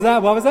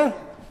What was that?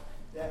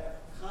 That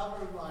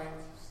Chaver of mine,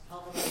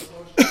 Talmud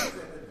Moshe, said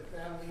that the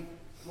family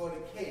brought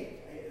a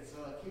cake.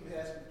 So I keep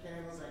asking for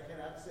candles. I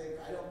cannot say,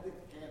 I don't think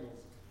candles,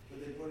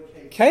 but they brought a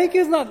cake. Cake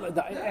is not.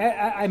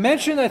 I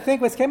mentioned, I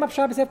think, what came up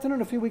Shabbos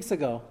afternoon a few weeks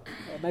ago,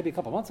 maybe a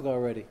couple months ago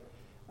already.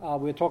 We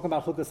were talking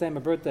about Chukasem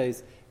and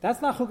birthdays.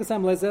 That's not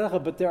Chukasem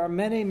Lezerecha, but there are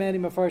many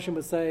Mefarshim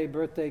who say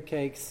birthday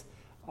cakes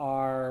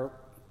are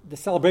the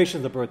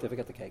celebrations of birthday.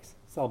 Forget the cakes.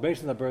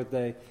 Celebrations of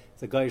birthday.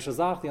 It's a Goyish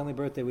Shazach. The only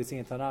birthday we see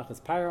in Tanakh is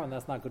Pyro, and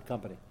that's not good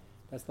company.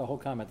 That's the whole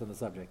comment on the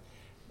subject.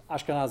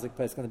 Ashkenazic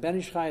place. The Ben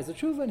Ish Chai is a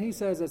tshuva, and he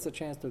says it's a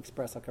chance to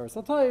express Hakaras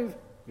HaTov.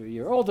 You're a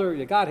year older.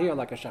 You got here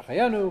like a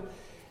Shachayanu.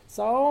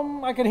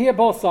 So I can hear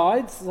both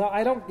sides.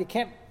 So you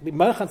can't be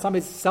melech on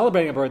somebody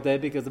celebrating a birthday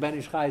because the Ben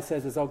Ish Chai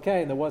says it's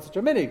okay and there was such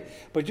a minig.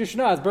 But you should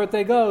know, as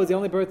birthday goes, the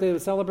only birthday that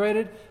was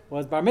celebrated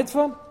was Bar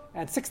Mitzvah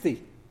and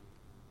 60.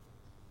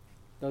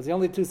 Those are the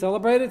only two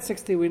celebrated.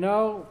 60 we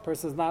know.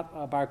 Person's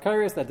not Bar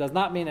Karis. That does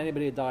not mean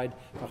anybody who died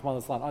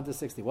Rahman al under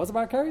 60 was a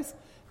Bar Karis,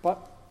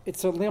 but it's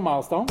certainly a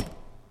milestone.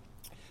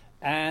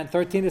 And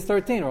 13 is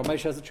 13.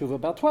 Ramesh has a tshuva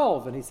about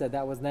 12, and he said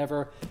that was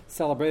never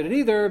celebrated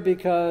either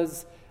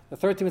because the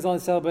 13 was only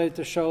celebrated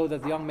to show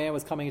that the young man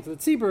was coming into the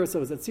tzibur, so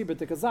it was a tzibur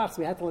to Kazakh, so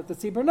we had to let the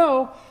tzibur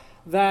know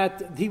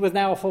that he was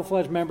now a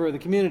full-fledged member of the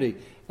community.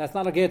 That's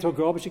not a get to a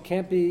girl, but she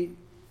can't be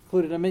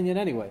included in a minyan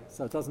anyway,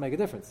 so it doesn't make a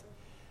difference.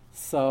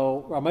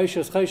 So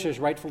Ramesh's Cheshesh,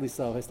 rightfully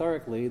so,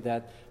 historically,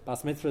 that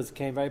Bas Mitzvahs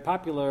became very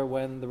popular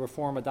when the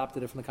Reform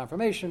adopted it from the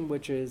Confirmation,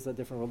 which is a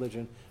different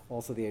religion,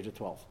 also the age of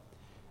 12.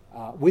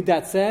 With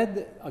that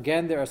said,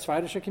 again, there are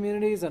Sfardisha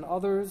communities and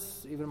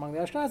others, even among the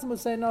Ashkenazim, would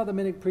say, no, the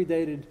minig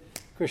predated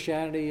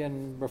Christianity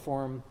and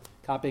Reform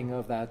copying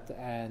of that,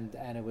 and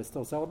it was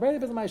still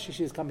celebrated, but the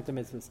Ma'ashishi is coming to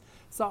mitzvahs.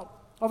 So,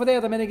 over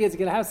there, the minig is, you're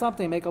going to have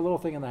something, make a little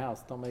thing in the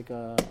house. Don't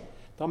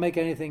make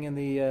anything in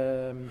the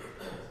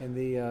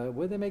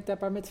where did they make that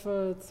bar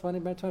mitzvah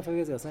 25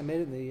 years ago? So I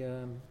made it in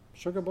the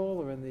Sugar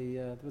Bowl or in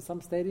there was some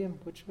stadium.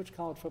 Which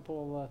college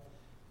football?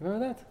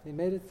 Remember that? They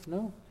made it?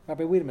 No?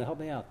 Rabbi Wiedemann, help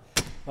me out.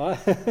 You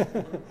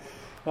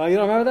don't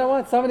remember that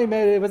one? Somebody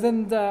made it. It was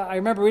in. I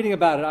remember reading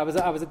about it.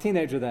 I was a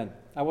teenager then.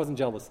 I wasn't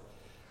jealous.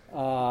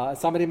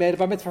 Somebody made a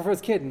bar mitzvah for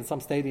his kid in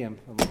some stadium.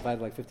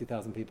 Invited like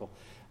 50,000 people.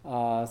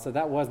 So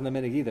that wasn't the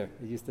minig either.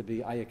 It used to be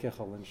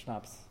ayakichel and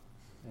schnapps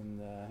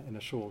in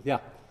a shul. Yeah.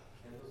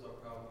 Candles are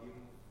probably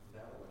even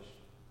without a wish.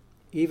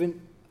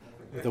 Even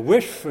with a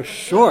wish for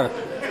sure.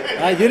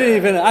 You didn't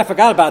even. I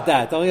forgot about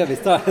that. Don't get me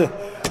started.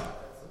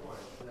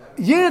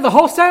 Yeah, the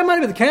whole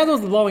ceremony with the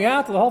candles, the blowing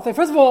out, the whole thing.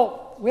 First of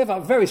all, we have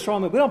a very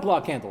strong. We don't blow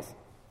out candles.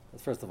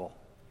 That's first of all.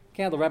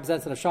 Candle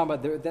represents an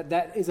Hashama.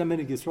 That is a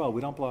minig Yisrael.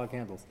 We don't blow out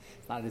candles.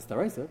 It's not his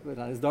Daraisa, but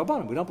not his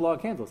Darbanim. We don't blow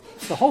out candles.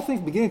 The whole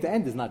thing, beginning to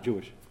end, is not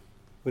Jewish.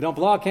 We don't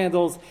blow out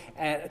candles.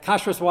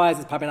 Kashrus-wise,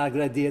 it's probably not a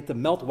good idea to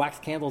melt wax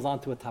candles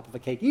onto the top of a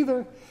cake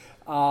either.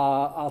 The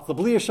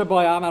B'li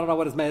Shaboyam, I don't know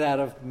what it's made out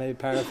of. Maybe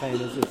paraffin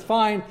is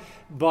fine.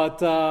 But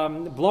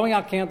blowing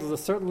out candles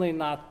is certainly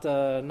not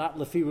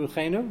lefi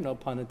ruchenu, no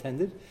pun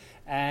intended.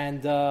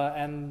 And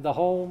the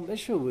whole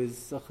issue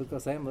is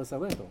chukasem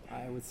l'salechu.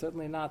 I would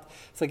certainly not.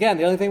 So again,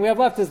 the only thing we have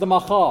left is the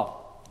macha.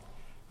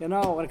 You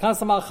know, when it comes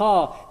to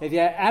macha, if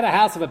you're at a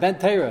house of a ben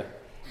Torah,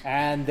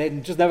 and they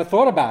just never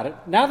thought about it.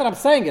 Now that I'm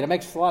saying it, it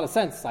makes a lot of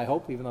sense, I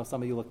hope, even though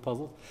some of you look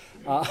puzzled.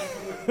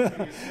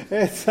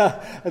 This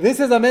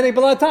is a mini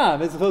balatam.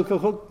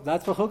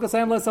 That's what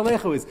Chukasem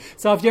L'Salechu is.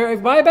 So if you're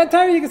by a Ben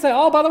Torah, you can say,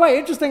 oh, by the way,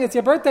 interesting, it's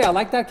your birthday. I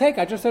like that cake.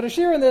 I just heard a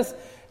shir in this.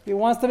 If he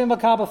wants to be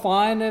makabah,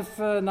 fine. If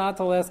not,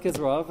 he'll ask his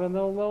Rav, and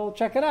they'll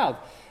check it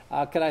out.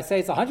 Can I say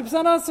it's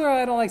 100% usher?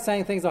 I don't like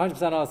saying things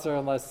 100% usher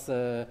unless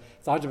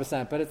it's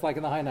 100%, but it's like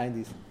in the high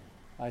 90s.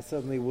 I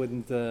certainly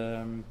wouldn't...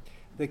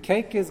 the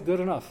cake is good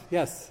enough.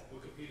 Yes?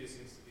 Wikipedia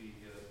seems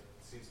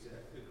to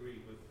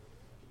agree with.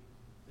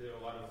 There are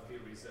a lot of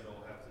theories that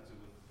all have to do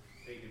with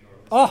pagan or.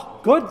 Oh,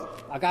 good.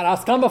 I got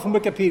Askamba from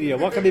Wikipedia.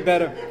 What can be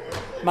better?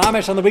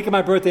 Mamish, on the week of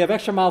my birthday, I have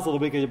extra miles on the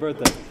week of your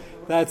birthday.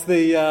 That's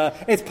the.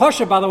 It's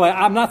Pasha, by the way.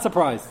 I'm not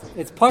surprised.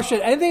 It's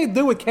Pasha. Anything to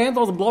do with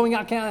candles and blowing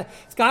out candles,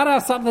 it's got to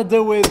have something to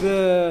do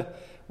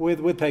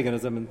with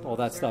paganism and all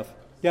that stuff.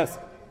 Yes?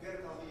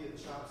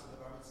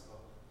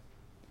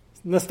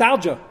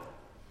 Nostalgia.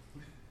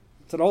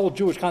 It's an old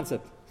Jewish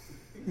concept.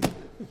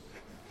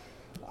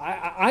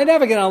 I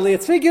never get an aliyah.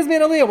 Tzvi gives me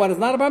an aliyah when it's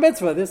not a bar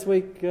mitzvah. This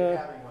week,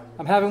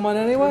 I'm having one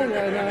anyway.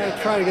 I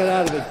try to get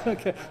out of it.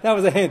 Okay, that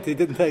was a hint. He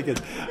didn't take it.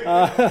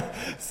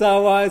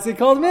 So he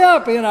called me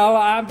up. You know,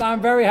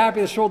 I'm very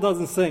happy the shul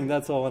doesn't sing.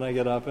 That's all when I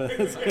get up.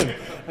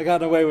 I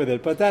got away with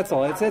it, but that's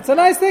all. It's a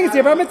nice thing. It's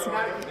your bar mitzvah.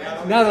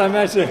 Now that I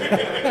mention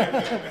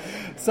it.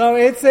 So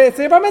it's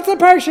your bar mitzvah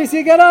parshas.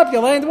 You get up.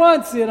 You land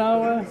once. You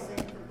know.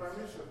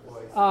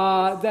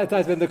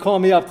 That's been to call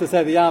me up to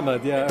say the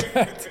Yamad, yeah.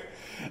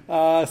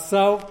 Right.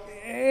 So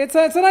it's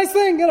a nice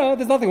thing, you know.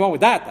 There's nothing wrong with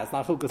that. That's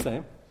not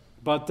Chukasem.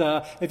 But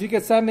if you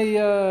could send me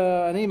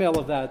an email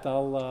of that,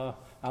 I'll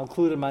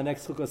include it in my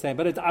next Chukasem.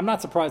 But I'm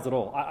not surprised at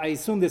all. I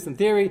assume this in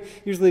theory.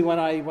 Usually when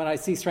I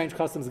see strange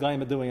customs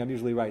Goyim are doing, I'm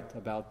usually right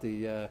about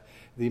the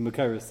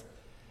Makaris.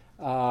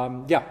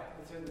 Yeah.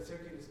 concerned the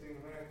turkey just being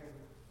American.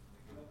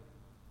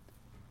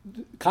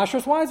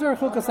 Kashrus wise or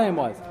Chukasem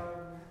wise? Having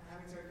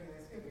turkey on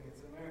Thanksgiving,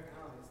 it's an American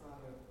holiday. It's not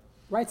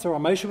a. Right, so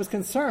Ramesha was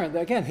concerned.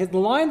 Again, the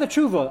line, the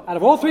tshuva, out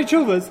of all three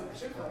tshuvas,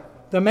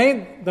 the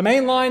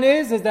main line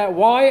is that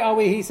why are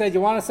we, he said,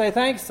 you want to say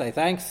thanks? Say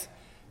thanks.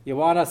 You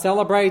want to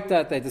celebrate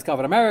that they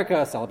discovered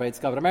America? Celebrate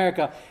discovered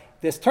America.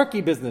 This turkey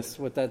business,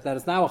 with that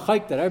is now a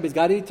chayk that everybody's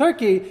got to eat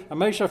turkey,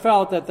 Ramesha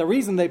felt that the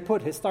reason they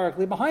put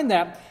historically behind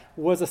that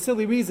was a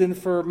silly reason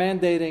for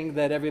mandating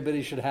that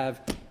everybody should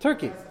have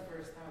turkey. That's the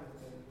first time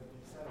that they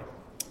settled.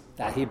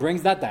 That he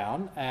brings that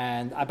down,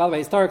 and by the way,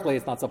 historically,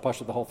 it's not so posh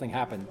that the whole thing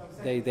happened.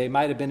 They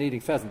might have been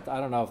eating pheasant. I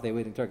don't know if they were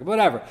eating turkey.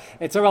 Whatever.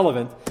 It's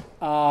irrelevant.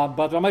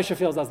 But Ramesha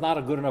feels that's not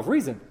a good enough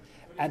reason.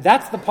 And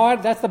that's the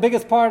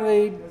biggest part of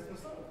the...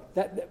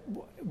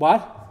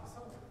 What?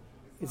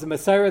 It's a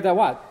Messiah that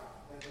what?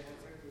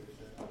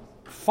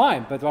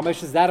 Fine, but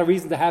Ramesh, is that a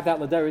reason to have that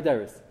Laderi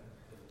Deris?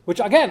 Which,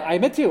 again, I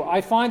admit to you,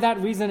 I find that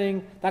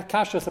reasoning, that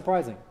kasha,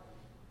 surprising.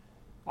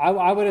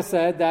 I would have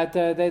said that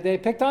they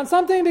picked on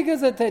something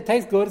because it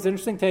tastes good, it's an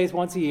interesting taste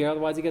once a year,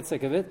 otherwise you get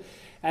sick of it.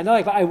 And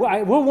like,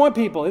 I will warn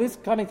people, it is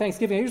coming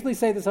Thanksgiving. I usually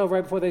say this over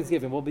right before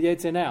Thanksgiving. We'll be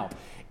Yetzir now.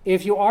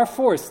 If you are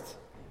forced,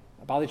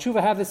 Bali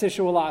Tshuva have this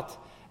issue a lot,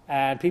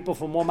 and people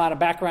from more modern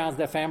backgrounds,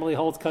 their family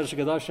holds Kodesh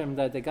HaKadoshim,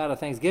 that they got a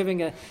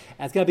Thanksgiving, and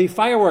it's going to be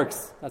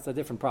fireworks. That's a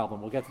different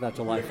problem. We'll get to that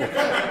July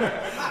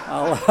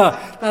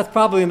 4th. That's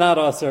probably not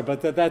us, sir,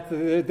 but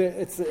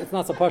it's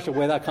not so partial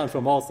where that comes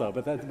from also,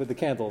 but that, with the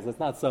candles, it's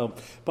not so.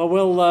 But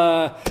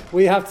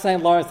we have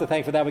St. Lawrence to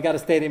thank for that. We got a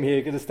stadium here.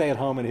 You can just stay at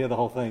home and hear the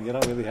whole thing. You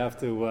don't really have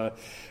to...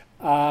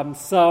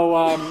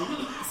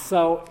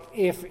 So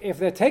if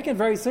they're taken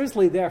very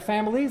seriously, their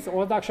families,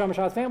 Orthodox Shalom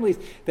Shabbat families,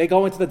 they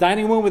go into the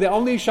dining room where they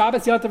only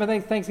Shabbos, Yom Tov,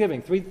 and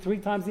Thanksgiving, three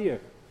times a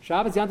year.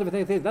 Shabbos, Yom Tov, and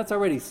Thanksgiving, that's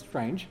already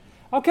strange.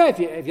 Okay, if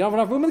you don't have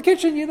enough room in the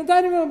kitchen, you're in the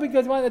dining room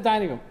because you want the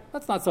dining room.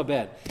 That's not so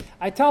bad.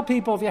 I tell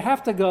people, if you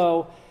have to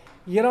go,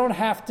 you don't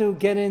have to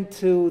get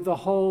into the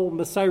whole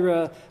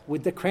Messiah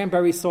with the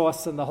cranberry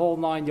sauce and the whole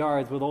 9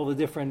 yards with all the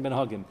different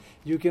minhagim.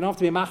 You don't have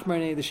to be machmer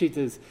in any of the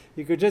shitas.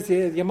 You could just,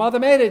 your mother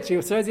made it.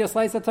 She serves you a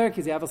slice of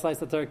turkey. You have a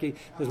slice of turkey.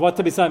 There's what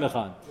to be samech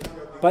on.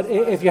 But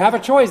if you have a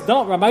choice,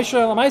 don't.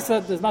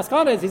 Ramesha, there's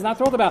maskanas, he's not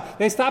thrilled about.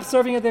 They stopped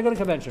serving at their good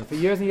convention. For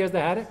years and years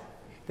they had it.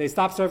 They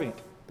stopped serving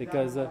it.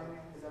 Because,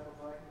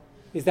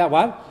 is that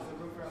what?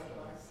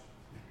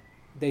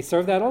 They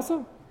serve that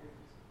also?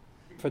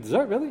 For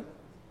dessert, really?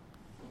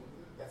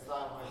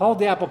 Hold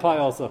the apple pie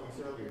also.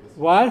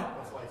 What?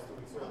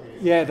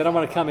 Yeah, they don't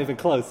want to come even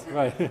close.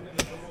 Right.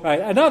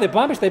 Right. I know, they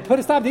blemished. They put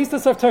a stop. They used to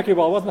serve turkey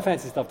roll. It wasn't the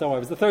fancy stuff. Don't worry.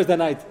 It was the Thursday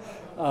night.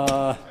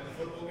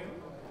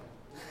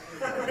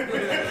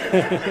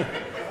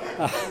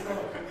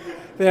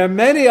 There are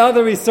many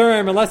other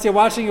Isurim, unless you're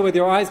watching it with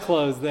your eyes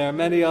closed. There are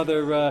many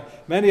other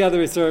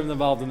Isurim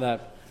involved in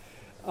that.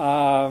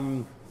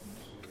 One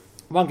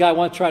guy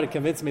once tried to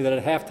convince me that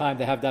at halftime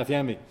they have Daf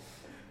Yomi.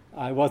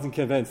 I wasn't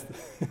convinced.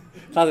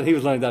 Not that he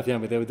was learning Daf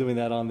Yomi; they were doing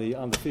that on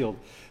the field.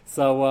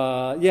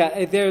 So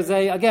there's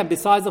again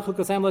besides the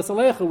Chukos Hamlet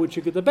Salecha, which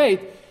you could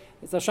debate.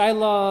 It's a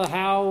shayla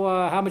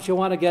how much you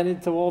want to get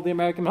into all the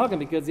American Hagam,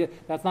 because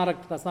that's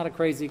not a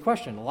crazy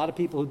question. A lot of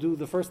people who do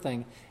the first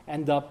thing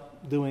end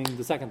up doing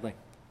the second thing.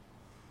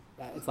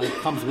 It's like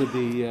it comes with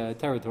the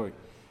territory.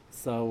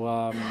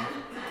 So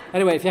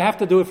anyway, if you have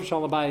to do it for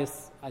Shalom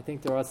Bayis, I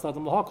think there are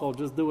Saddam L'Hakol,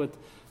 just do it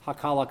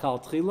Hakal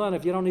Hakal Tchila, and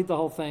if you don't need the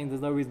whole thing,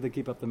 there's no reason to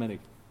keep up the minig.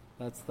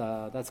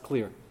 That's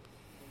clear.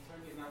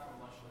 Turkey's not from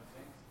Lashon of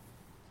things?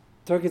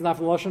 Turkey's not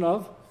from Lashon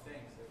of?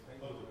 Things.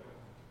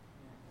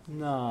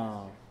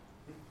 No.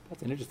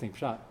 That's an interesting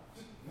shot.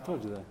 I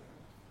told you that.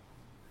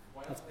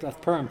 That's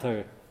Purim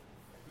Torah.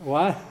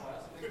 What?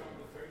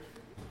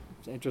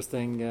 It's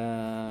interesting.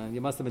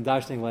 You must have been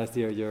dashing last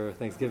year, your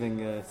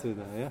Thanksgiving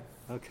Suda, yeah?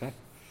 Okay.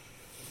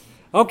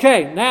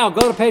 Okay, now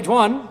go to page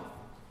 1.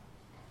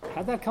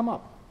 How'd that come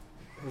up?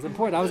 It was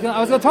important. I was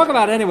going to talk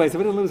about it anyway, so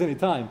we didn't lose any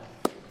time.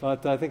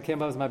 But I think it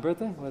came up as my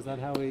birthday. Was that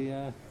how we...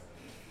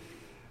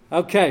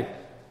 Okay.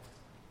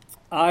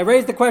 I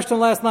raised the question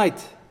last night.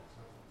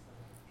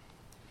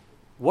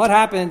 What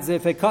happens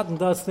if a cotton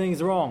does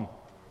things wrong?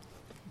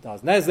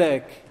 Does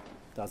nezek,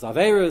 does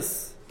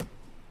averus.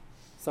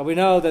 So we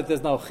know that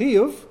there's no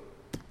chiyuv,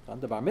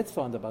 under bar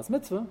mitzvah, under bas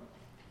mitzvah.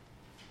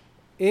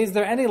 Is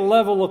there any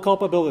level of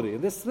culpability?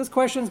 This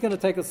question is going to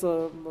take us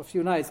a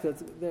few nights,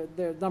 because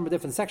there are a number of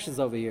different sections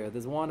over here.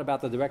 There's one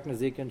about the direct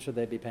nezikin, should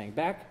they be paying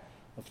back?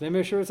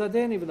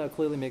 Even though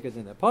clearly make it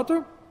in their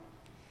potter.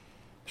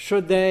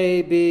 Should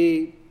they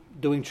be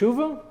doing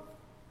tshuva?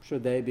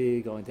 Should they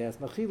be going to ask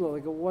mechila?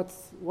 Like,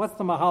 what's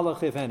the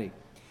mahalach, if any?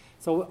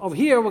 So over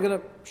here, we're going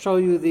to show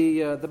you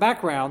the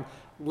background.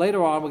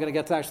 Later on, we're going to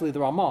get to actually the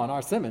Ramah, and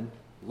our Simon,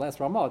 the last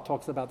Ramah,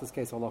 talks about this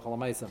case of Halacha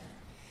L'Maisa.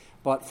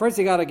 But first,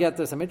 you got to get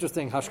to some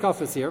interesting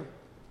hashkafas here.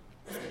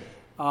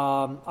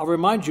 I'll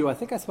remind you, I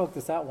think I spoke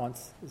this out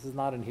once. This is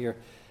not in here.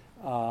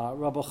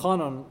 Rabbi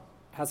Chanan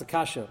has a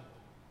kasha.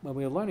 When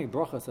we were learning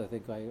brachas, I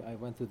think I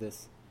went through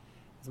this.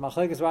 It's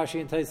Machlekes Rashi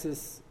and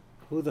Taisus,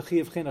 who the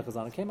Chiyuv Chinuch is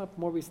on. It came up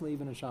more recently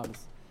even in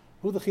Shabbos.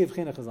 Who the chiv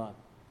chinuch is on?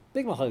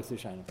 Big machlokes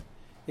Rishonim.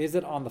 Is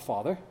it on the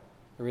father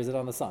or is it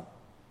on the son?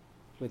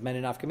 With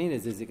many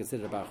nafkaminas, is he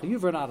considered a bar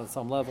chiyuv or not on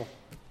some level?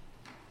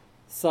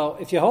 So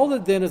if you hold the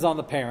din is on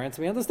the parents,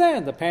 we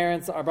understand the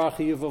parents are bar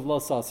chiyuv of lo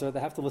saser. They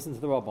have to listen to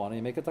the rabbanon.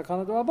 You make a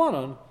takana de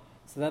rabbanon,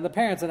 so then the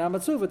parents are now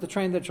mitzvah to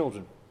train their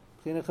children.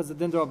 Chinuch is the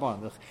din de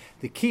rabbanon.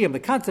 The kiyum, the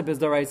concept is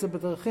deraisa,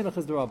 but the chinuch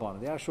is the rabbanon,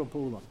 the actual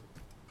pula.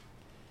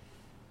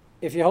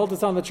 If you hold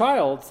this on the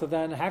child, so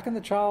then how can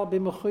the child be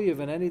mechuyev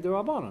in any de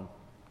rabbanon?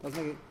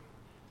 Doesn't make it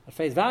at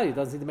face value.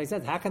 Doesn't seem to make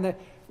sense. How can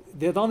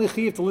the only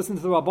chiyuv to listen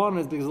to the rabbanon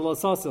is because of lo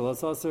saser. Lo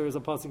saser is a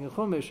pasuk in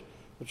chumash.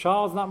 The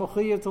child's not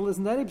mechuyev to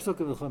listen to any pasuk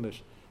in the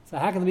chumash. So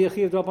how can there be a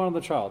chiyuv de rabbanon on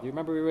the child? You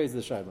remember we raised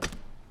this shayla.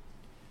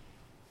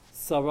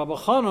 So Rabbi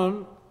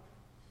Chanan,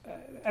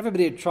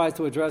 everybody tries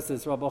to address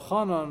this. Rabbi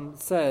Chanan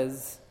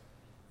says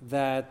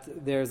that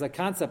there's a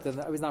concept, and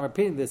the reason I'm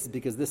repeating this is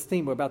because this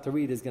theme we're about to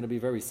read is going to be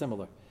very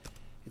similar.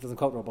 He doesn't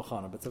quote Rabbi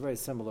Chanan, but it's a very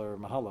similar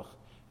mahalach.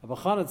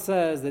 Rabbi Chanan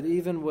says that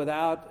even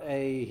without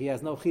he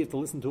has no chiyuv to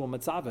listen to a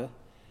mitzvah,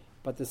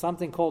 but there's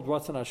something called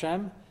Ratzon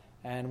Hashem,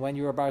 and when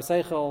you're a bar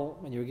seichel,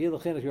 when you're a gil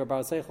chinuch, you're a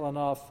bar seichel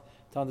enough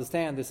to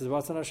understand this is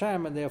Ratzon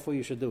Hashem, and therefore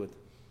you should do it.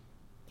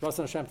 It's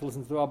Ratzon Hashem to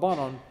listen to the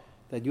Rabbanon,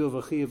 that you have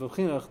a chiyuv of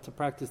chinuch to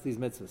practice these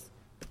mitzvahs.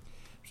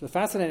 It's a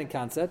fascinating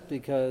concept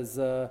because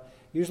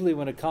usually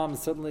when it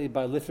comes, certainly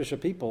by Litvisha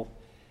people,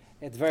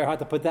 it's very hard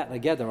to put that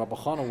together. Rabbi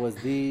Chanan was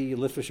the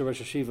Litvisha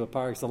Rosh Hashiva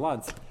par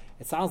excellence.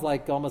 It sounds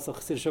like almost a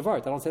Chassid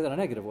Shavart. I don't say that in a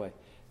negative way.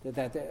 The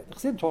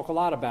Chassidim talk a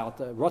lot about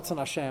Ratzon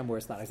Hashem, where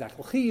it's not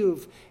exactly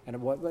chiyuv, and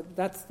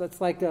that's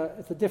like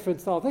it's a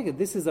different style of thinking.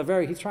 This is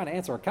he's trying to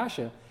answer a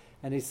kasha,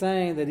 and he's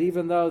saying that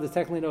even though there's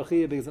technically no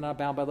chiyuv because they're not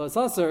bound by those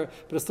aser,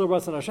 but it's still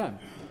Ratzon Hashem.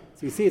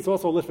 So you see, it's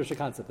also a Litvisha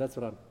concept. That's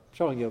what I'm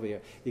showing you over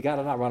here. You got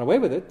to not run away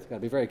with it. You got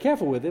to be very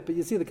careful with it, but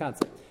you see the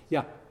concept.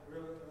 Yeah.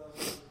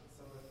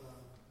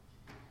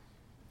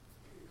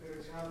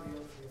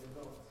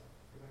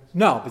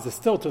 No, because it's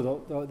still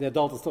the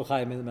adult is still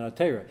chayim in the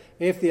Torah.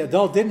 If the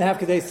adult didn't have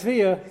Kedei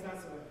Tzviya,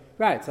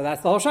 right? So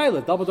that's the whole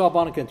shayla. Double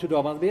drabanan can two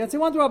drabanan be Yetzi,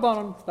 one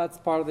drabanan. That's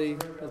part of the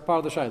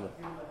shayla.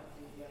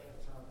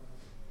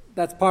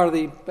 That's part of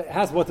the. It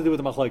has what to do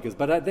with the machlokes,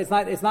 but it's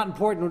not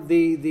important.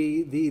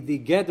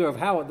 The gather of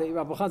how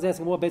Rabbi Chan's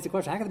asking a more basic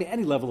question. How can there be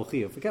any level of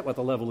chiyuv? Forget what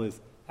the level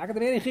is. How can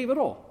there be any chiyuv at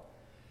all?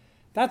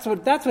 That's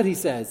what he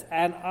says,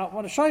 and I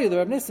want to show you the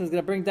Reb Nissen is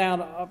going to bring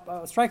down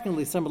a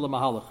strikingly similar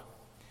mahalach.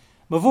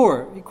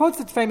 Mavur, he quotes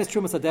the famous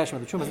Trumas Hadeshim.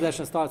 The Trumas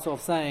Hadeshim starts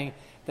off saying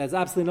there's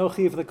absolutely no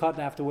chiyuv for the cotton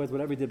afterwards,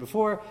 whatever he did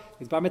before.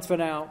 He's bar mitzvah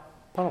now,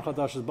 Panam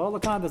Chadash is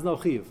Balakan, there's no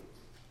chiyuv.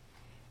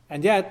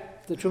 And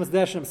yet, the Trumas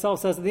Hadeshim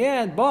himself says at the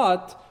end,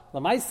 but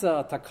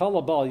Lamaisa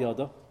Takala Bal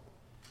Yoda,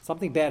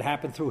 something bad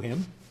happened through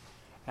him,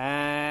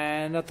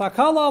 and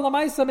Takala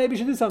Lamaisa maybe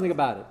should do something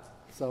about it.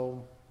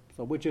 So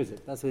which is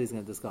it? That's what he's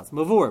going to discuss.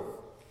 Mavur,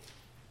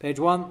 page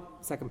 1,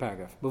 second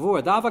paragraph.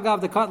 Mavur, Davagav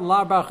the cotton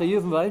la bar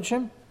chiyuvim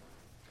va'inshim.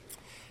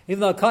 Even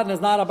though cotton is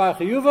not a bar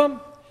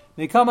chiyuvim,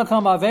 mikama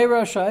kam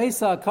avera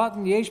sha'esa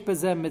cotton yesh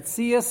bezem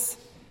mitzias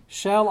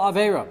shel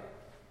avera.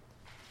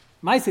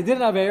 Maisi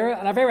did an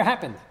avera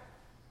happened.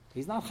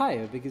 He's not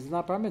chayiv because he's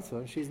not bar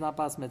mitzvah. She's not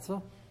bas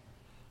mitzvah.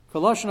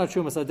 Koloshna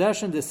Trumas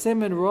Hadeshin the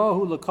simin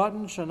rohu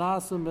lekotton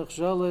shanasu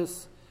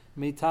michshelis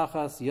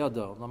mitachas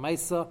yodo.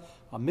 Lamaisa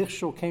a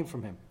michshel came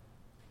from him.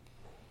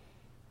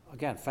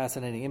 Again,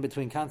 fascinating in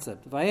between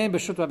concept. Vayem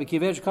b'shut Rabbi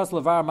Kivesh kas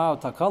levar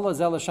ma'u takala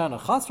zel shana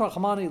chas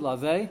rachmani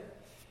lavei.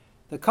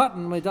 The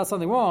cotton, when he does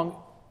something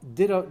wrong,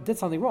 did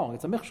something wrong.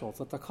 It's a michshel. It's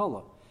a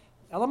takala.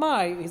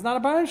 Elamai, he's not a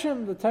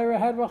barishim. The Torah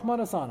had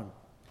rachmanas on him.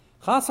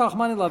 Chas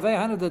rachmani lavei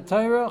hanu the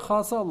Torah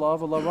chasa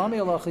alav alarami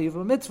alachiv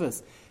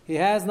mitzvahs. He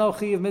has no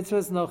chiv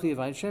mitzvahs, no chiv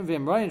einshim.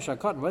 V'im rayin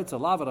shakotton writes a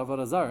lavat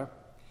avodah zarah.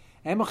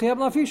 And mechiyav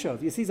lafisha.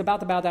 If you see he's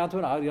about to bow down to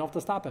an idol, you don't have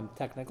to stop him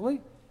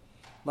technically,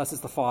 unless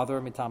it's the father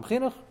mitam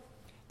chinuch.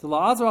 So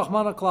how is there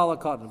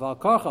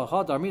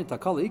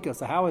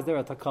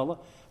a takala?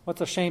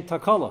 What's a shame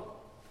takala?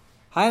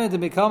 The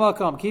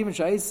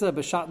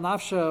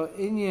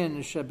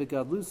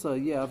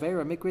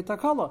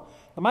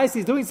Maisi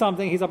is doing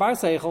something, he's a bar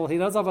seichel, he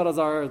does avodah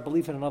zarah,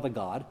 belief in another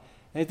god,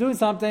 and he's doing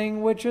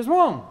something which is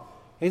wrong.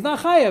 He's not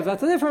chayev,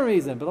 that's a different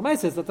reason, but the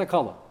Maisi is the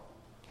takala.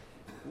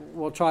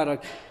 We'll try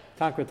to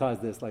concretize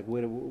this, like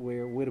where do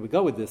we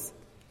go with this?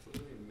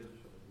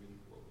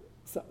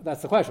 So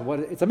that's the question.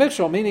 It's a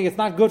mikshel, meaning it's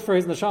not good for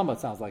his neshama, it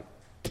sounds like.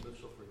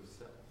 Mikshel for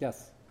himself.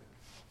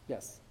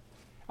 Yes.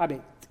 I mean,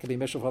 it could be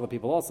mikshel for other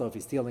people also if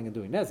he's stealing and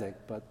doing nezek,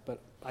 but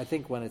I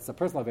think when it's a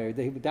personal affair,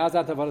 he bows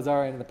out to avodah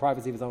zarah in the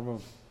privacy of his own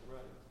room.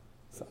 Right.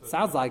 So it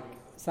sounds like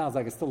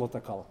it's still a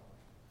takala.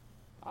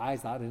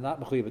 He's not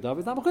mechuyev b'dav.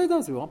 He's not mechuyev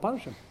b'dav, so we won't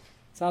punish him.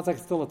 Sounds like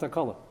it's still a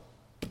takala.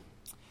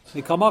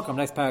 Mikamakam,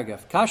 next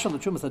paragraph. Kasha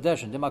l'trumas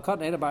hadeshin. Dimakot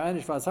ne'eda bar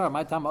anish v'azhar.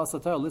 My time also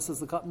Torah lists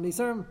the cotton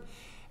miserum.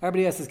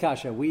 Everybody asks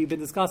kasha. We've been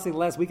discussing the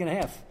last week and a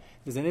half.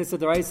 There's an issa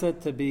deraisa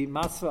to be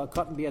masva, a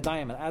cotton be a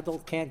dayim. An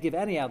adult can't give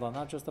any adult,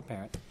 not just a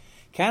parent.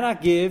 Cannot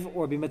give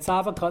or be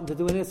mitzvah cotton to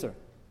do an issa.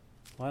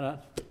 Why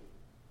not?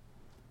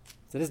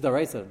 So this is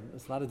deraisa.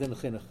 It's not a din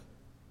chinuch.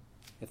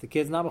 If the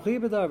kid's not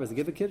mechuyev b'davar,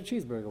 give the kid a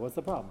cheeseburger. What's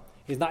the problem?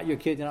 He's not your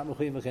kid. You're not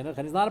mechuyev b'chinuch,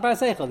 and he's not a bar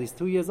seichel. He's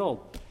 2 years old.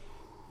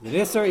 The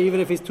nisser, even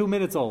if he's 2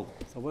 minutes old.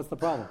 So what's the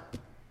problem?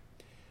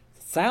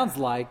 It sounds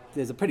like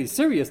there's a pretty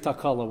serious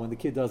takala when the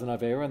kid does an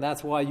avera, and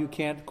that's why you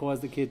can't cause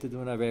the kid to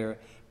do an avera.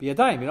 Be a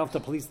dime. You don't have to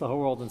police the whole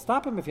world and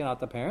stop him if you're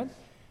not the parent.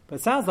 But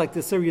it sounds like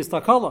there's serious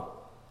takala.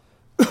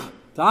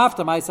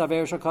 After my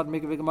saver shakat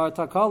mikvigamar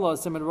takala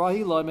simin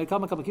rahilo may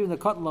come in the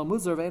cotton lo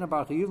muzer ve'ena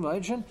bar chiyuv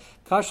ma'anchin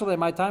kashale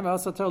my time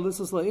also tell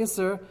lusus lo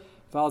iser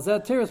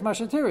valzet tiris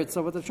mashatirit.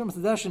 So what the Trumas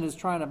Hadeshin is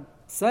trying to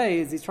say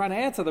is he's trying to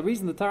answer the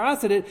reason the Torah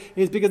said it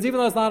is because even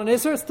though it's not an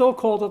iser, it's still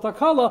called a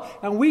takala,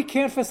 and we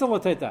can't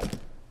facilitate that.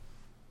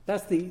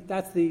 That's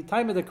the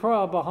time of the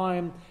Korah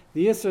behind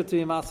the iser to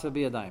yimasva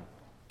biyadayim.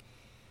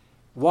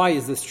 Why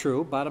is this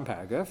true? Bottom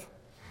paragraph.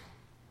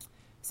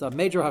 It's a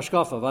major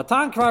hashkafa.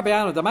 Vatan kvar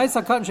be'anu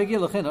damaisa katan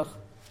shegil lechinuch.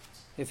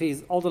 If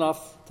he's old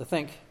enough to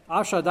think,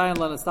 Asha dayan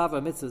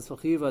lanastava mitzvahs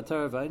v'chiva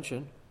terah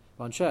v'enshin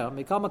v'ansher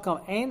mikam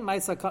ein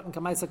maisa katan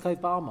kamaisa kayf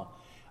ba'alma.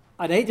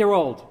 An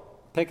 8-year-old,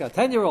 pick a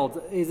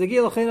 10-year-old, he's a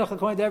gil lechinuch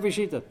according to every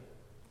shita,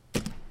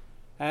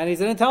 and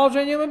he's an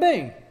intelligent human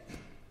being.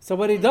 So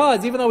what he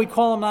does, even though we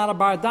call him not a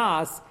bar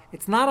das,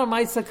 it's not a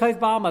maisa kayf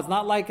ba'alma. It's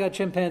not like a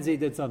chimpanzee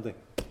did something.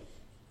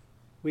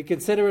 We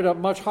consider it a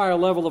much higher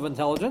level of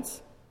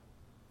intelligence.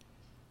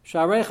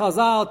 Sharei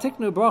Chazal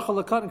tiknu bracha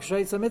lekatan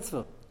ksheitza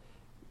mitzvah.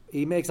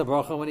 He makes a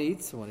bracha when he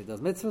eats, when he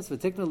does mitzvahs.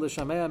 V'tiknu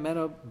l'shamei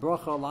meno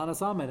bracha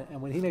lanas amen. And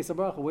when he makes a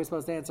bracha, we're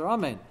supposed to answer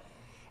amen.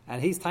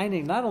 And he's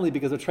tiny not only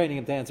because we're training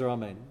him to answer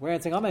amen. We're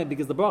answering amen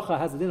because the bracha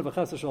has the din of a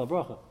chesed shel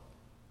bracha.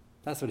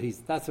 That's what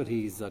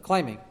he's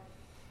claiming.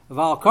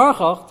 Val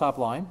karchach, top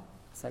line,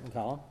 second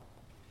column.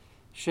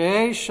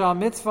 Shei shah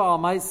mitzvah al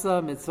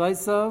maisa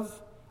mitzvaysav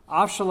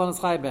av shalon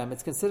eschai.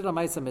 It's considered a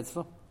maisa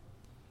mitzvah.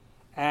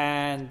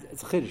 And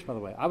it's a chiddush, by the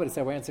way. I would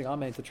say we're answering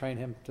amen to train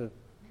him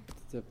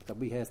that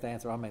we has to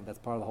answer amen. That's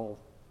part of the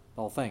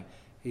whole thing.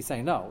 He's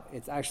saying no.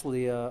 It's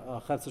actually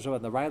a chesed shabbat.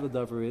 And the right of the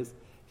dover is if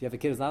you have a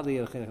kid who's not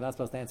not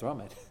supposed to answer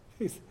amen.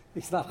 he's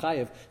not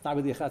chayiv. It's not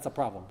really that's a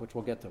problem, which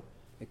we'll get to.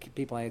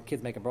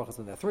 Kids making brachas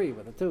when they're 3,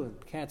 when they're 2,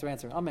 and can't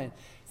answering amen.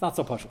 It's not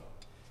so partial.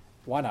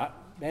 Why not?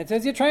 Man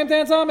says you train him to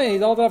answer amen.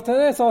 He's old enough to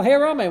this. I'll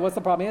hear amen. What's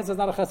the problem? He answers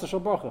not a chesed shel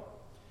bracha.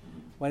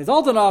 When he's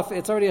old enough,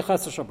 it's already a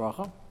chesed shel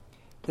bracha.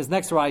 His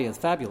next raya is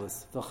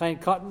fabulous. A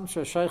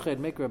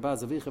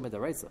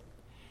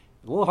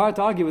little hard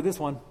to argue with this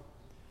one.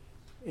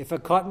 If a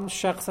cotton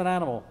shechs an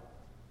animal,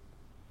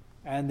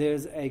 and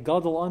there's a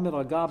gadol amir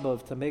or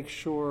gabav to make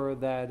sure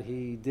that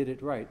he did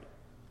it right,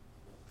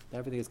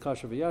 everything is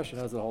kosher v'yash, he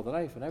knows how to hold the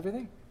knife and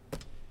everything.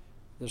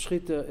 The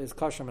shchita is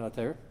kosher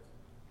minater.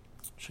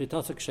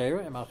 Shchita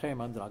s'ksheira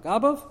emachem under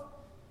gabav.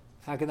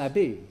 How can that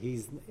be?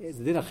 He's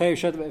not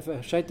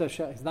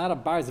a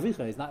bar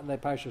zvicha. He's not in the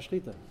parsha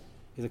shchita.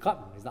 He's a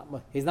cotton.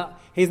 He's not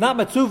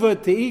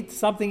matzuva to eat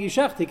something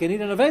yishecht. He can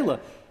eat an avela.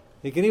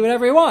 He can eat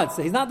whatever he wants.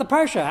 He's not the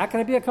parsha. How can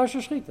it be a kosher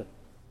shchita?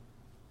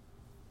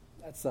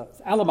 That's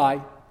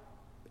alamai.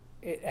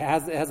 It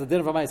has a din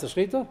of a ma'aser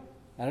shchita,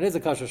 and it is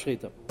a kosher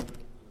shchita.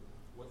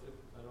 What's it?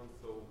 I don't.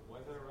 So why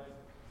is that right?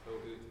 So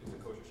it's a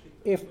kosher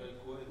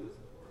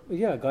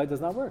shchita. Guy does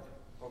not work.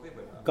 Okay,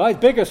 but Guy's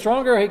bigger,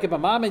 stronger. He can be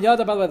mom and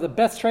yada. By the way, the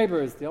best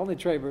traders, the only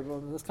trader. Well,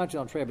 in this country,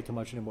 don't trade too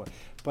much anymore.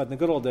 But in the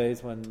good old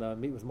days, when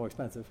meat was more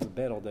expensive, the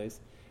bad old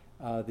days,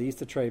 they used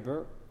to trade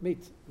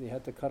meat. They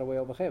had to cut away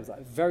all the chayv. It was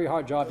a very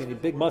hard job. You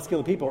need big,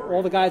 muscular people.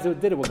 All the guys who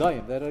did it were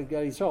goyim. They had a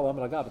Yisrael,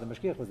 but the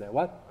mashgiach was there.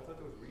 What? I thought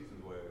there was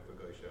reasons why if a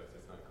guy shouts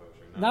it's not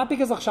kosher. Not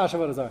because of chash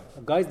avodah zarah.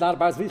 A guy's not a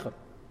bar zvicha.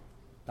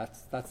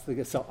 That's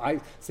the so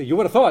you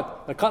would have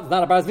thought the cotton's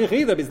not a bar zvicha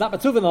either. But he's not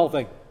matzuv in the whole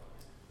thing.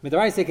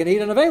 Midrash can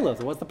eat an avela.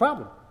 So what's the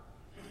problem?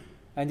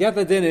 And yet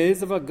the din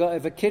is if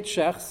a kid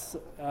shechs,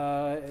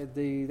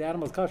 the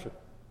animal's kosher.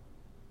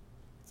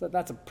 So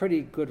that's a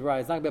pretty good raya.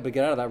 It's not going to be able to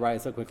get out of that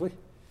raya so quickly.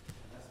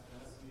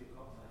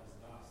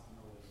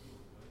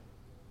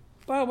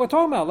 Well, we're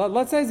talking about.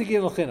 Let's say he's a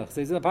gil chinuch.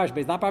 So he's in the parsha, but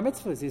he's not bar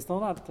mitzvahs. He's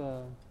still not.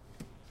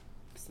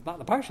 He's not in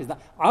the parsha. He's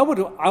not. I would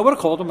have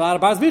called him not a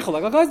bar zvicha.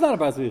 Like a guy's not a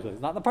bar zvicha. He's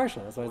not in the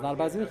parsha. That's why he's not a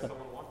bar zvicha.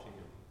 Someone watching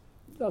him.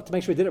 No, to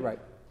make sure he did it right.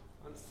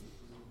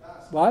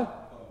 What?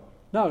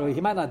 No,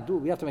 he might not do.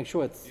 We have to make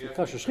sure it's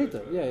kosher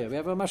shchita. Yeah. We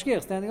have a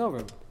mashgiach standing over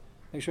him.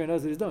 Make sure he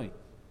knows what he's doing.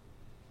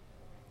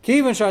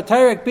 Kivan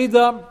sharterek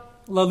bida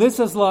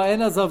lalisas la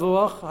ena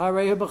zavuach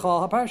harehu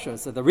b'chal haparsha.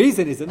 So the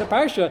reason he's in the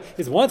parsha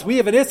is once we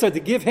have an issa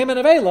to give him an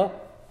avela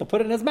to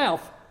put it in his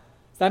mouth.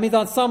 So that means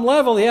on some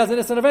level he has an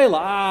issa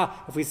avela.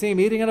 If we see him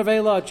eating an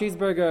avela, a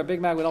cheeseburger, a Big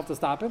Mac, we don't have to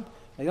stop him.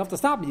 You don't have to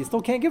stop him. You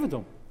still can't give it to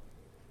him.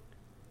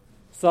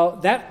 So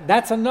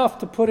that's enough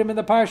to put him in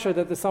the parsha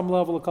that there's some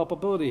level of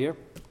culpability here.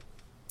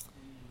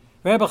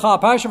 After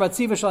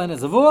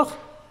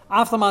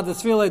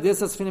Madasvile,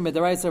 this is Finim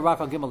Medaraisa,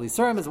 Rakal Gimel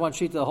Yisurim is one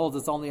sheet that holds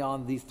it's only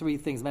on these 3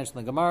 things mentioned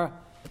in the Gemara: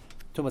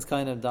 Tumas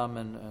Kainim, Dam,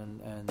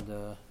 and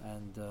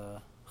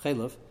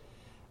Chaylev.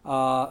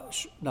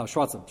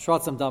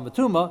 Shrotzim, Dam,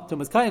 Vatuma,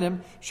 Tumas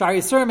Kainim, Shari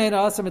Yisurim,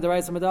 Ena Asar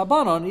Medaraisa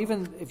Medabanon.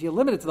 Even if you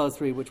limit it to those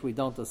 3, which we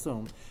don't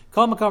assume,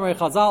 Kol Makamar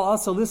Chazal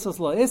Asa Lisos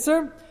La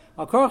Iser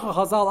Akorcha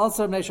Chazal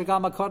Aser Bnei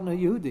Shagam HaKatan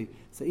Yehudi.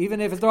 So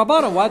even if it's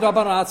Rabbanon, why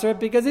Rabbanon Aser?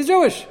 Because he's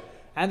Jewish.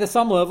 And there's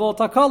some level,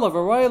 Takala,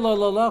 V'roy lo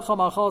lo lecha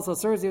machal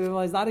Saserzi, even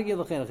though he's not a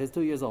Gil Lechinach, he's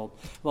 2 years old.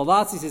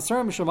 V'latzi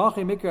Sisser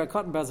Mishamachi Mikra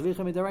HaKatan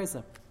B'azvicha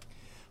Midareisa.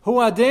 Hu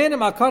Adin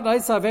HaKatan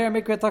Aisa Ver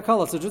Mikra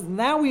Takala. So just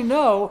now we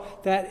know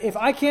that if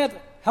I can't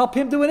help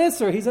him do an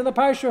Isser, he's in the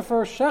parsha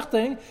for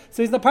Shechting,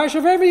 so he's in the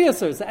parsha for every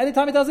Isser. So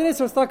anytime he does an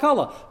Isser, it's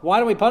Takala. Why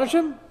don't we punish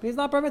him? He's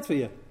not bar mitzvah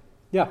yet.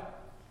 Yeah.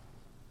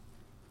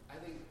 I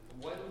think,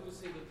 why don't we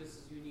say that this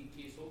is a unique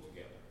case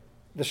altogether?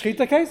 The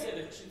Shechita case? Yeah,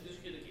 the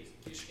Shechita case.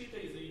 The Shechita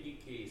is a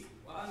unique case.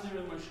 Under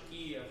a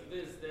mashkiach,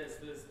 this,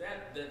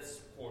 that's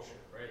portion,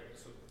 right?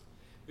 So,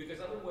 because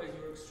otherwise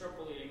you're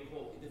extrapolating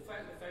whole. The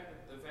fact that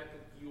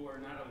you are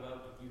not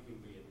allowed to give him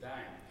a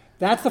dime.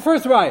 That's the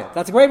first raya.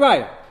 That's a great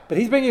raya. But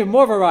he's bringing you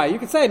more of a raya. You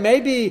could say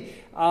maybe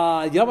you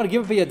don't want to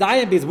give him a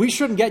dime because we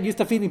shouldn't get used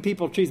to feeding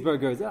people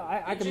cheeseburgers.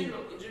 In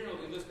general,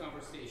 in this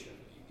conversation,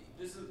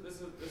 this is a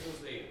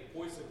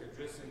voice of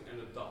addressing an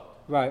adult,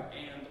 right?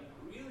 And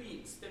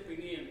really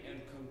stepping in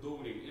and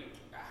condoning,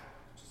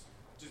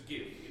 just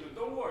give.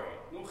 Don't worry,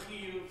 no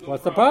chiyuv.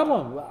 What's the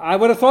problem? I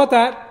would have thought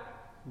that.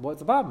 What's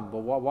the problem? But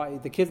why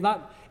the kid's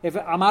not? If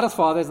Amada's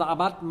father is not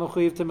Amad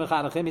mechuyev to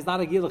mechanachim, he's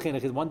not a gil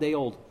lechinach. He's 1 day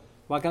old.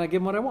 Why can't I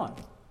give him what I want?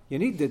 You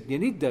need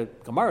the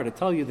Gemara to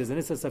tell you there's an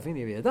Issa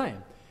Safini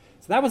V'yadayim.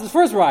 So that was his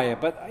first raya.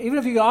 But even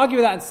if you can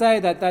argue that and say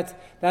that's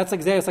a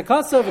Gzeres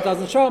HaKasav, it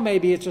doesn't show,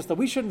 maybe it's just that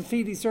we shouldn't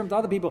feed these terms to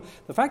other people.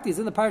 The fact he's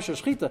in the Parasha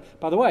Shechita,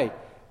 by the way,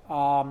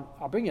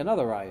 I'll bring you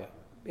another raya.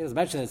 He doesn't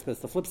mention this, but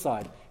it's the flip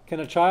side. Can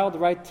a child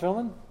write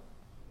tefillin?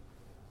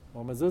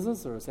 Or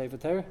mezuzahs? Or a Sefer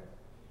Torah?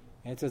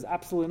 The answer is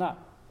absolutely not.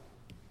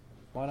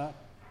 Why not?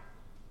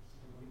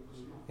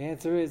 The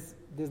answer is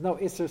there's no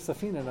Isser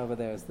Safinin over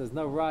there. So there's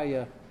no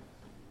raya.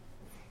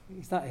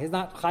 He's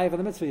not chayiv in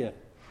the mitzvah yet.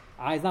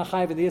 He's not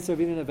chayiv in the Isser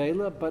of eating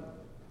Nevela, but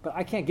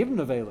I can't give him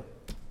Nevela.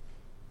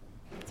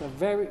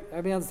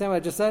 Everybody understand what I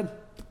just said?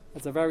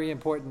 It's a very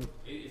important.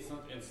 It's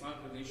not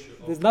an issue.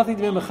 There's nothing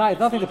to be mechayiv,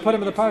 nothing to put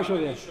him in the parsha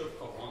there.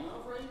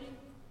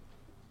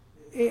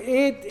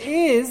 It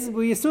is.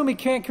 We assume he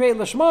can't create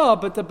lashma,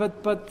 but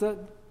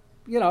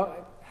it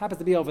happens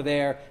to be over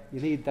there.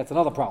 That's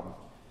another problem.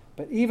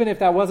 But even if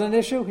that wasn't an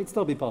issue, he'd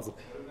still be puzzled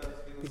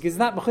because he's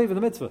not mechayiv in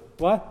the mitzvah.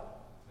 What?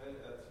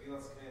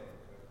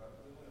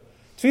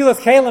 Tfilas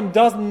Kalim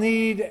doesn't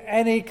need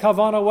any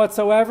kavana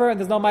whatsoever, and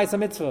there's no ma'isa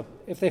mitzvah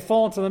if they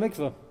fall into the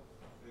mikveh.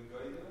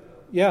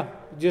 Yeah,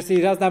 just he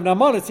doesn't have no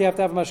monas. You have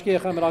to have a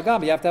mashkiach and al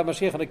gam. You have to have a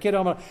mashkiach and a kid.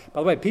 By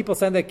the way, people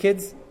send their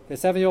kids, their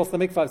 7-year-olds to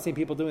the mikveh. I've seen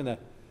people doing that.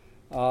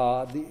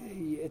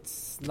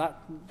 It's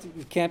not.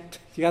 You can't.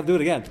 You got to do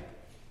it again.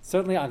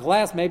 Certainly on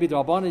glass, maybe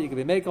drabana, you could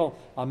be makel.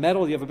 On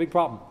metal, you have a big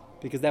problem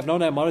because they have no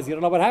monas. You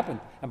don't know what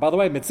happened. And by the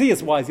way,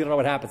 mitzias wise, you don't know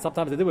what happened.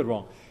 Sometimes they do it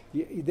wrong.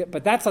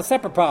 But that's a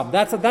separate problem.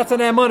 That's an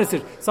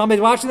ammonisage.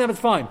 Somebody's watching them, it's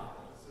fine.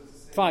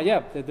 Fine,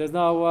 yeah. There's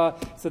no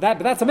but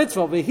that's a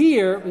mitzvah. But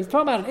here he's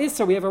talking about an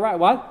Isser. We have a right.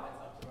 What?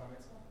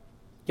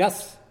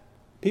 Yes.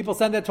 People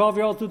send their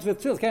 12-year-olds to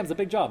tefillas. Okay, it's a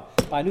big job.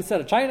 Buy a new set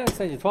of china.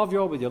 Send your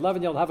 12-year-old with your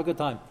 11-year-old. Have a good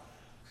time.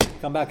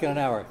 Come back in an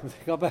hour.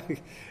 Go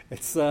back.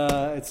 It's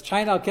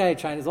China. Okay,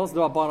 China's also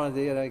doing a bond.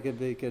 It could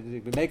be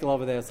makel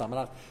over there. So I'm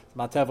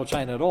not terrible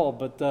China at all.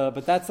 But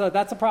that's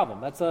a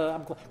problem.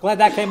 I'm glad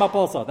that came up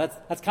also.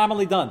 That's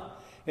commonly done.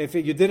 If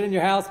you did it in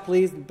your house,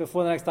 please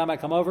before the next time I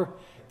come over,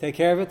 take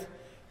care of it.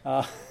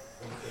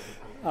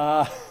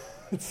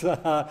 It's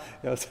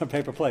some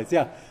paper plates.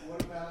 Yeah.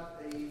 What about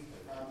a company,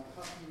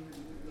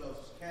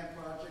 camp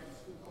project,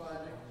 school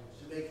project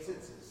to make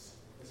tzitzis?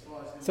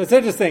 So it's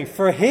interesting.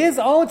 For his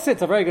own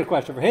tzitz, a very good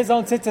question. For his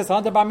own tzitzis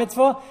under bar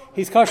mitzvah,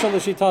 he's kosher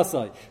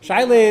l'shitasai.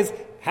 Shaila is,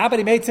 how about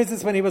he made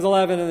tzitzis when he was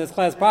 11 in his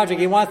class project?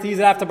 He wants to use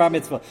it after bar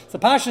mitzvah. So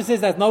Pasha says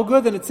that's no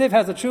good, and the tziv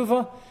has a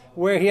tshuva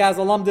where he has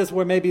a lumdis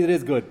where maybe it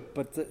is good.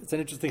 But it's an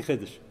interesting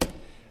chiddush.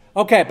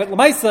 Okay, but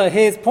Lamaisa,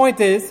 his point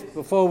is,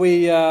 before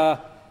we,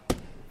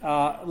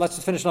 let's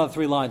just finish another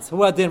 3 lines.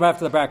 Who had din right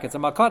after the brackets?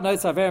 Amakat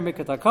nois aver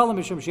mikat hakala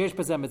mishum sheyesh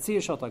bezeh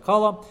metzia shot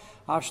hakala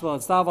avshlo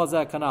and stav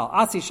zeh kanal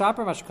asi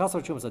shaper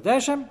mashkasar chum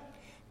zadeshem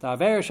the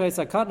aver sheis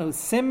hakat who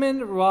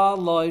simin ra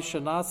loy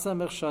shenasa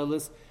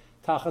mechshalis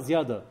tachas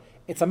yada.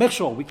 It's a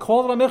mechshol. We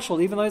call it a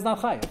mechshol even though he's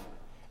not chayiv.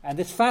 And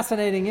it's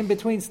fascinating in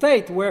between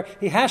state where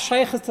he has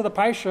shaykhs to the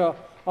parsha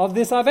of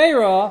this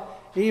avera,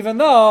 even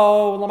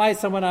though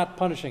Lamaisa we're not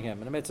punishing him.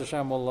 And the Mitzvah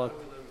Hashem will. How do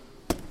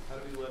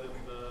we let him?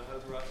 How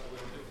does Rashi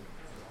let him do?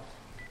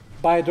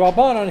 By a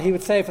Drabanan, he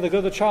would say for the good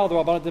of the child, the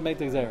Rabbanan didn't make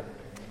the Gzera.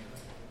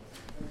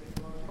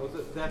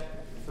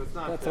 So it's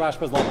not That's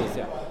Rashba's Lomdus,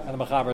 yeah. And the Mechaber